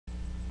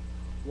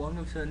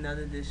Welcome to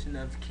another edition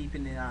of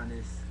Keeping It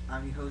Honest.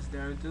 I'm your host,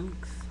 Darren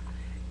Dukes,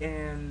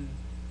 and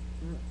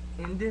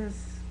in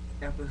this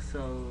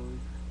episode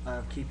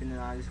of Keeping It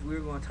Honest, we're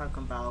going to talk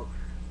about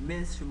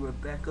Miss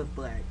Rebecca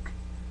Black.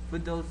 For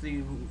those of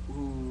you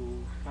who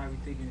probably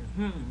thinking,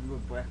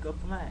 Rebecca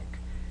Black.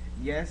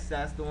 Yes,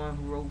 that's the one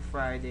who wrote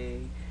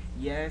Friday.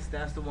 Yes,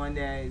 that's the one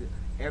that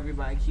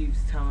everybody keeps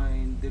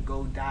telling to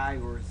go die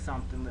or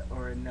something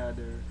or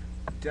another.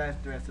 Death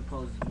threat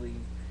supposedly.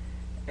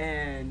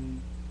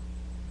 And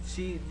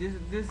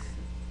this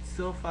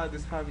so far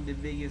this is probably the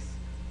biggest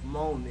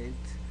moment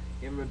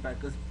in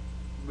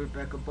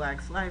Rebecca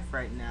Black's life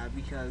right now,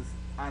 because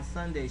on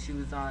Sunday she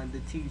was on the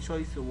Teen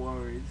Choice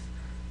Awards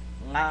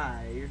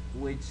live,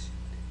 which,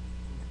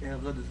 a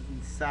little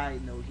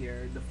side note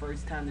here, the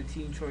first time the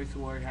Teen Choice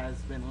Award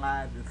has been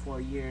live in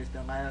 4 years.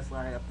 The last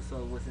live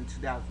episode was in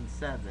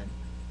 2007,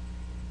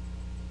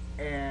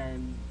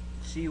 and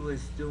she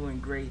was doing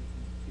great,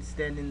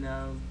 standing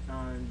up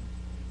on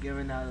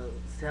giving out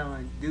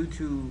selling due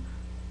to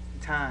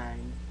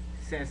time,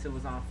 since it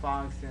was on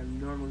Fox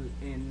and normally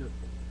in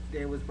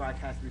it was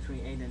broadcast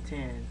between 8 and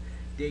 10.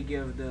 They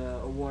give the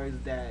awards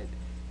that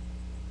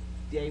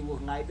they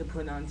would like to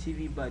put on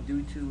TV, but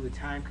due to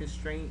time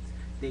constraints,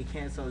 they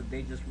canceled.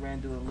 They just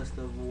ran through a list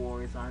of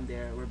awards on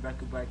there.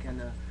 Rebecca Black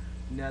and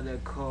another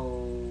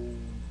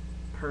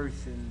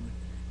person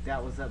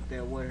that was up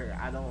there with her.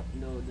 I don't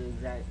know the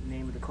exact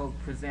name of the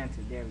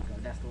co-presenter. There we go.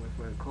 That's the word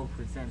for it,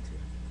 co-presenter.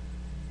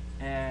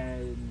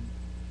 And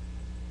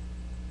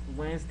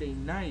Wednesday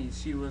night,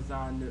 she was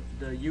on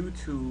the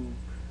YouTube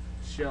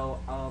show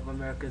of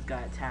America's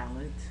Got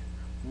Talent,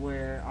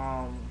 where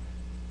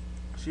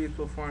she was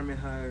performing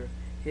her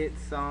hit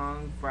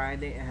song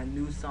Friday and her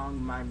new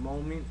song My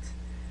Moment.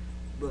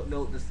 But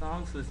no, the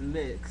songs was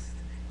mixed,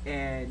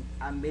 and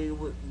I may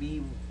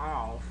be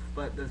off,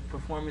 but the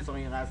performance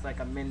only lasts like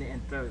a minute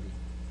and 30,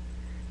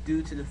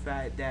 due to the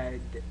fact that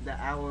the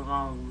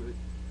hour-long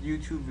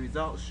YouTube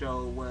results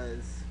show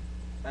was,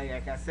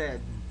 like I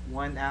said,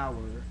 1 hour,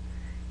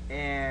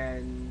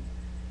 and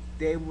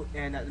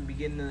and at the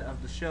beginning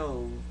of the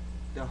show,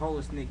 the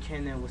host Nick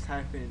Cannon was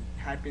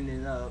hyping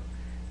it up,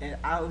 and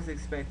I was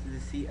expecting to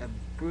see a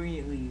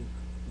brilliantly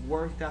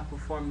worked out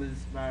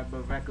performance by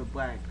Rebecca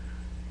Black,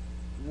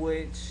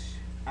 which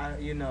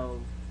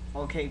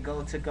OK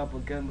Go took up a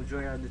good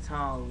majority of the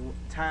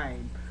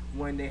time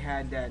when they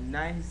had that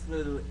nice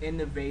little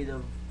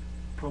innovative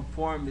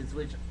performance,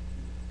 which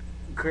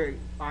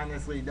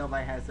honestly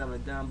nobody has ever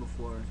done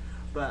before.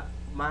 But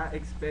my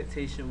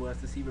expectation was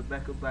to see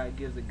Rebecca Black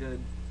gives a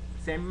good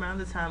same amount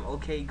of time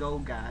OK Go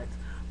got,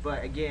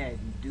 but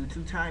again, due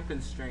to time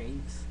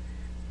constraints,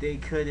 they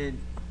couldn't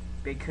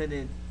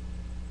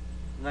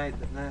let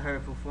her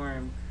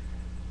perform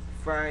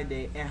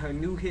Friday, and her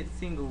new hit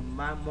single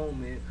My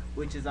Moment,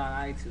 which is on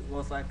iTunes,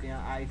 most likely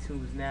on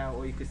iTunes now,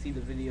 or you can see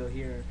the video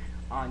here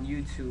on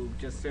YouTube.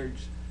 Just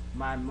search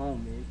My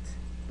Moment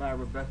by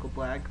Rebecca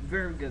Black.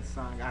 Very good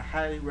song. I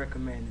highly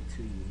recommend it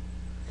to you.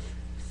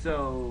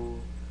 So,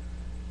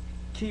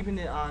 keeping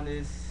it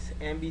honest,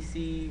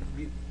 NBC,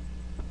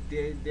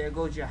 there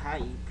goes your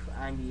hype.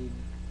 I mean,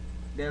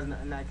 there's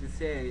nothing I can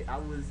say.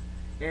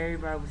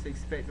 Everybody was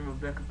expecting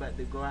Rebecca Black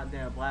to go out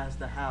there and blast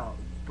the house,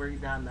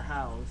 break down the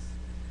house,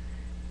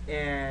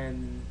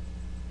 and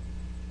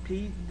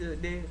Pete,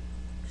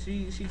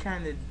 she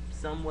kind of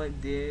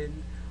somewhat did,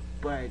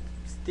 but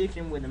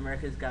sticking with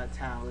America's Got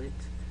Talent,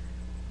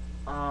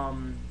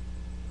 um,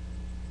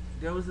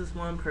 there was this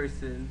one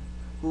person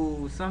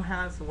who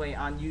somehow, some way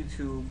on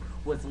YouTube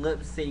was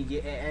lip syncing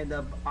and ended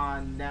up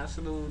on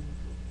national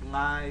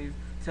live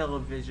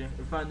television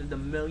in front of the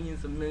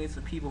millions and millions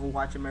of people who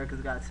watch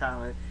America's Got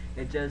Talent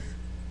and just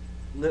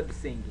lip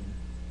syncing.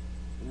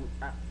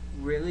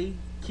 Really,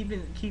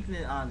 keeping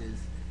it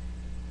honest,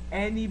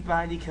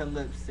 anybody can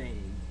lip sync.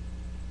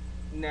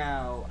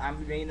 Now, I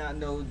may not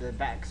know the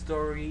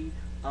backstory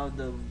of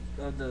the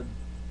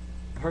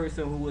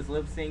person who was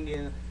lip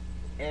syncing,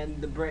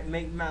 and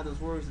make matters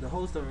worse, the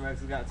host of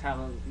America's Got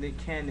Talent, Nick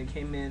Cannon,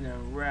 came in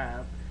and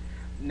rapped.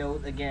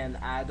 Note again,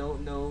 I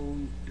don't know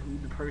who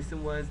the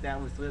person was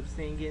that was lip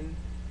syncing.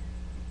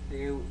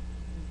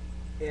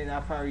 And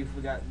I probably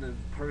forgot the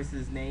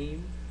person's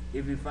name.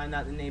 If you find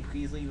out the name,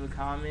 please leave a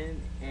comment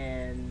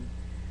and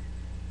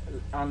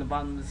on the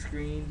bottom of the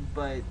screen.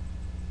 But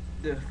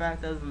the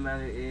fact of the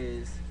matter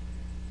is,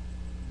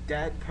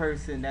 that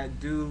person, that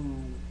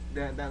dude,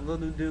 that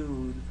little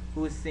dude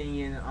who was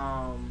singing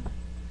a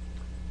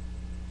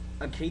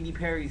Katy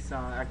Perry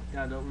song. I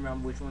don't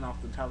remember which one off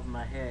the top of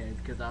my head,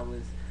 because I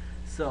was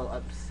so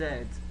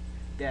upset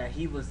that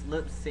he was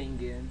lip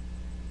singing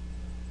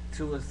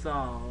to a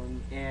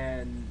song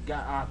and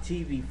got on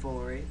TV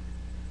for it.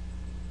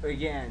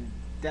 Again,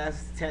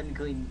 that's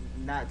technically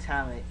not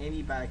talent.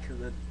 Anybody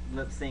could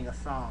lip sing a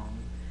song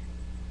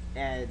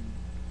and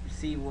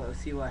see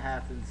what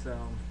happens. So,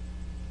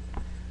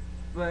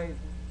 but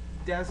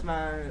that's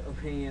my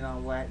opinion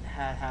on what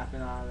had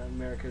happened on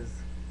America's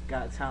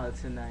Got Talent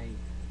tonight.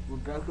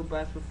 Rebecca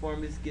Black's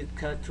performance gets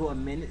cut to a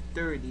minute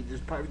 30. This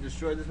is probably the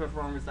shortest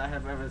performance I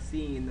have ever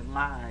seen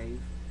live.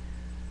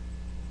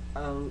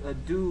 A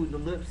dude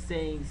lip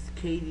syncs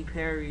Katy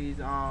Perry's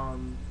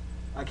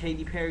a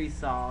Katy Perry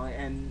song,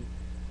 and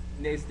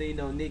next thing you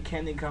know, Nick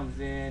Cannon comes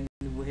in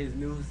with his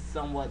new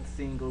somewhat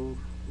single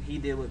he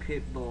did with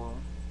Pitbull.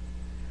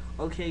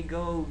 OK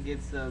Go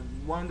gets a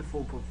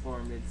wonderful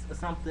performance,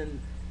 something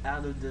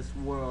out of this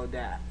world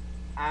that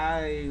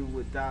I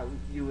would thought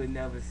you would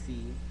never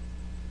see.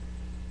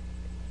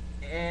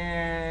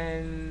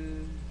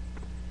 And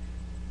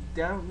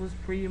that was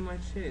pretty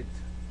much it.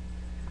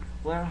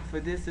 Well, for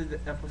this is the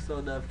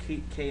episode of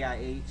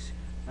KIH.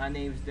 My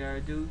name is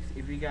Dara Dukes.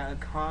 If you got a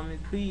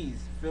comment,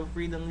 please feel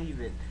free to leave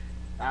it.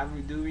 I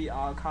do read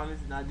all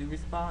comments and I do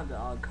respond to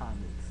all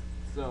comments.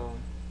 So,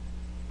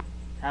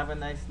 have a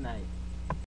nice night.